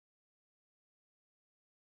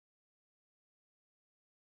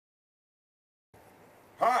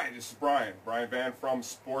Hi, this is Brian Van from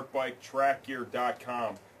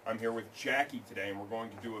SportBikeTrackGear.com. I'm here with Jackie today, and we're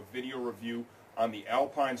going to do a video review on the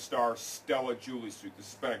Alpinestars Stella Julie suit.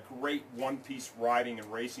 This has been a great one-piece riding and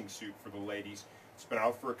racing suit for the ladies. It's been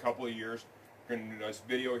out for a couple of years. We're going to do this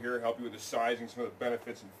video here, help you with the sizing, some of the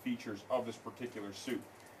benefits and features of this particular suit.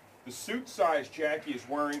 The suit size Jackie is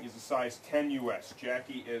wearing is a size 10 US.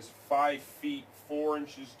 Jackie is 5 feet 4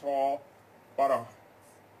 inches tall, about a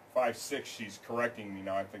 5'6", she's correcting me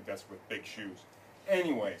now, I think that's with big shoes.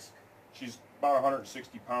 Anyways, she's about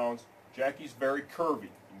 160 pounds. Jackie's very curvy, you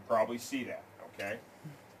can probably see that, okay?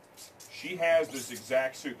 She has this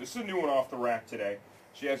exact suit. This is a new one off the rack today.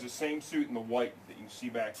 She has the same suit in the white that you can see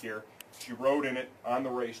back here. She rode in it on the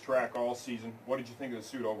racetrack all season. What did you think of the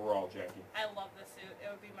suit overall, Jackie? I love the suit. It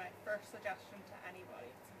would be my first suggestion to anybody.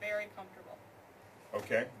 It's very comfortable.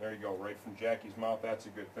 Okay, there you go, right from Jackie's mouth. That's a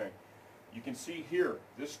good thing. You can see here,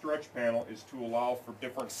 this stretch panel is to allow for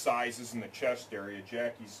different sizes in the chest area.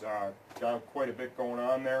 Jackie's got quite a bit going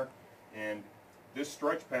on there, and this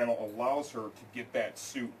stretch panel allows her to get that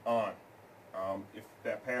suit on. If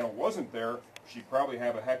that panel wasn't there, she'd probably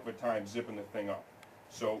have a heck of a time zipping the thing up.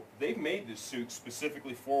 So they've made this suit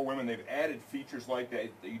specifically for women. They've added features like that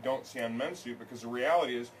you don't see on men's suit, because the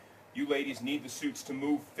reality is you ladies need the suits to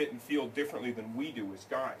move, fit, and feel differently than we do as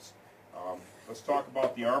guys. Let's talk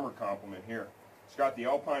about the armor complement here. It's got the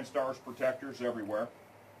Alpinestars protectors everywhere.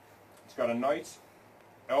 It's got a nice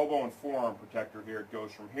elbow and forearm protector here. It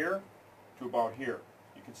goes from here to about here.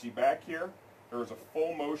 You can see back here there is a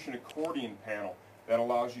full motion accordion panel that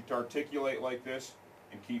allows you to articulate like this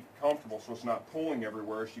and keep it comfortable so it's not pulling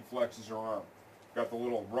everywhere as she flexes her arm. Got the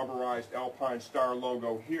little rubberized Alpinestar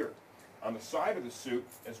logo here. On the side of the suit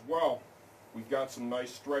as well, we've got some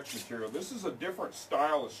nice stretch material. This is a different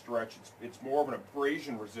style of stretch. It's more of an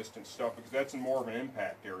abrasion resistant stuff because that's in more of an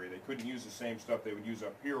impact area. They couldn't use the same stuff they would use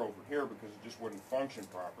up here over here because it just wouldn't function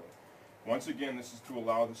properly. Once again, this is to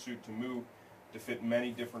allow the suit to move to fit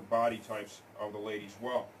many different body types of the ladies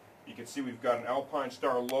well. You can see we've got an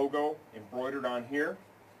Alpinestar logo embroidered on here.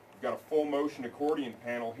 We've got a full motion accordion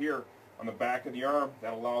panel here on the back of the arm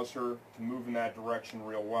that allows her to move in that direction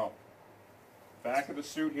real well. Back of the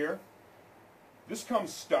suit here. This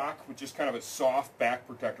comes stock with just kind of a soft back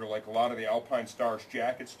protector like a lot of the Alpinestars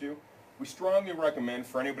jackets do. We strongly recommend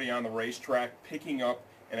for anybody on the racetrack picking up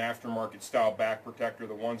an aftermarket style back protector.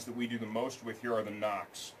 The ones that we do the most with here are the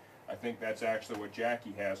Knox. I think that's actually what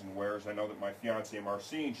Jackie has and wears. I know that my fiancée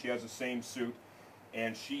Marcine, she has the same suit,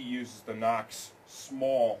 and she uses the Knox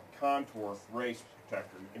small contour race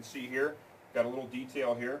protector. You can see here, got a little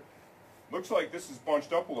detail here. Looks like this is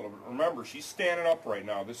bunched up a little bit. Remember, she's standing up right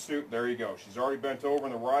now. This suit, there you go. She's already bent over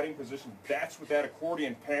in the riding position. That's what that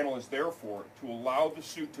accordion panel is there for, to allow the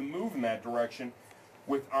suit to move in that direction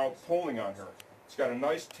without pulling on her. It's got a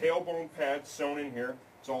nice tailbone pad sewn in here.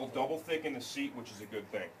 It's all double thick in the seat, which is a good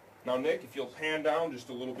thing. Now, Nick, if you'll pan down just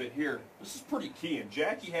a little bit here, this is pretty key, and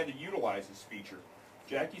Jackie had to utilize this feature.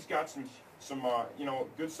 Jackie's got some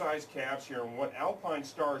good-sized calves here, and what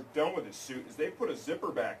Alpinestar's done with this suit is they put a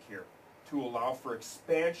zipper back here to allow for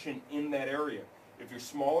expansion in that area. If you're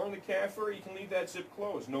smaller in the calf area, you can leave that zip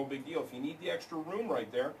closed, no big deal. If you need the extra room right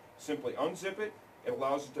there, simply unzip it. It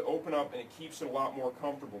allows it to open up and it keeps it a lot more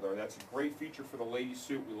comfortable there. That's a great feature for the ladies'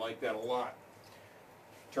 suit. We like that a lot.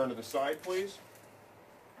 Turn to the side, please.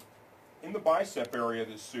 In the bicep area of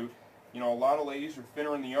this suit, a lot of ladies are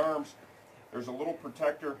thinner in the arms. There's a little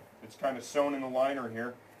protector that's kind of sewn in the liner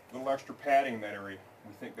here, a little extra padding in that area.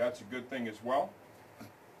 We think that's a good thing as well.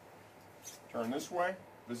 Turn this way.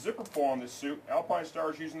 The zipper pull on this suit,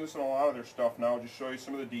 Alpinestar's using this in a lot of their stuff now. I'll just show you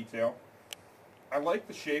some of the detail. I like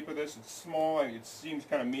the shape of this. It's small. It seems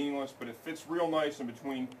kind of meaningless, but it fits real nice in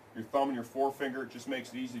between your thumb and your forefinger. It just makes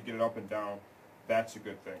it easy to get it up and down. That's a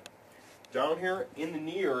good thing. Down here in the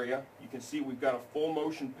knee area, you can see we've got a full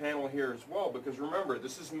motion panel here as well, because remember,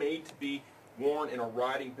 this is made to be worn in a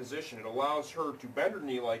riding position. It allows her to bend her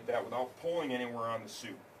knee like that without pulling anywhere on the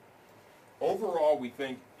suit. Overall, we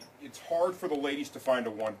think it's hard for the ladies to find a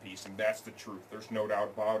one-piece, and that's the truth. There's no doubt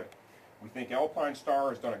about it. We think Alpinestar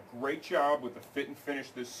has done a great job with the fit and finish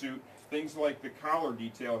of this suit. Things like the collar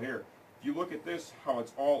detail here. If you look at this, how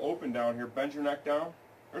it's all open down here, bend your neck down,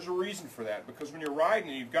 there's a reason for that. Because when you're riding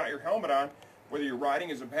and you've got your helmet on, whether you're riding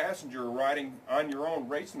as a passenger or riding on your own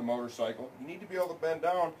racing the motorcycle, you need to be able to bend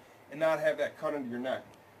down and not have that cut into your neck.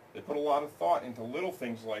 They put a lot of thought into little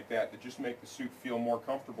things like that that just make the suit feel more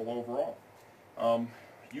comfortable overall.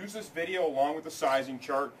 Use this video along with the sizing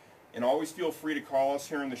chart, and always feel free to call us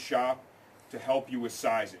here in the shop to help you with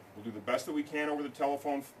sizing. We'll do the best that we can over the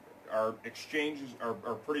telephone. Our exchanges are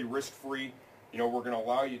pretty risk-free. you know, we're going to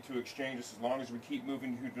allow you to exchange this as long as we keep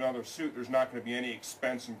moving to another suit. There's not going to be any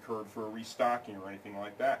expense incurred for a restocking or anything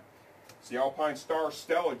like that. It's the Alpinestars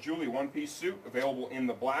Stella Julie one-piece suit, available in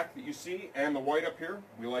the black that you see and the white up here.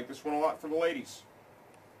 We like this one a lot for the ladies.